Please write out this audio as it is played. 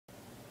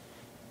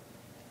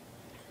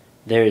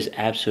There is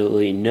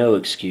absolutely no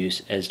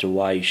excuse as to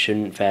why you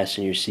shouldn't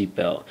fasten your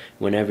seatbelt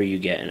whenever you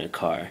get in a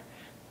car.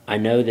 I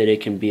know that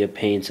it can be a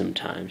pain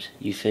sometimes.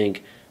 You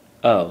think,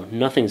 oh,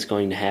 nothing's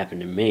going to happen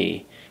to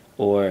me,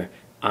 or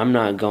I'm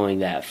not going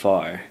that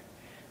far.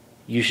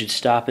 You should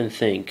stop and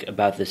think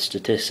about the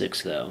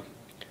statistics though.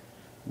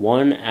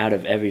 1 out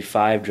of every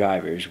 5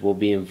 drivers will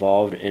be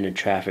involved in a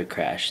traffic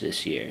crash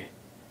this year.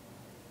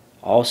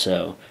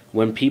 Also,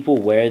 when people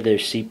wear their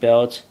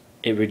seatbelts,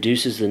 it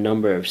reduces the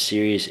number of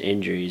serious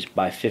injuries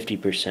by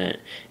 50%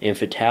 and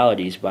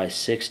fatalities by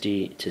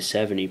 60 to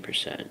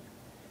 70%.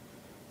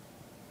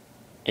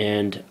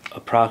 And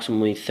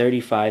approximately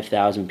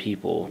 35,000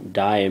 people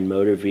die in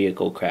motor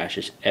vehicle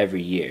crashes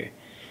every year.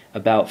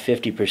 About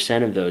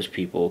 50% of those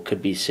people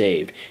could be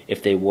saved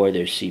if they wore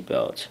their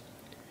seatbelts.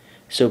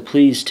 So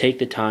please take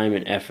the time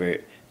and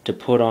effort to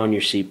put on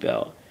your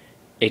seatbelt.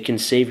 It can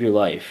save your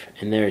life,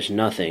 and there is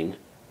nothing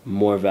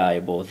more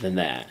valuable than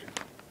that.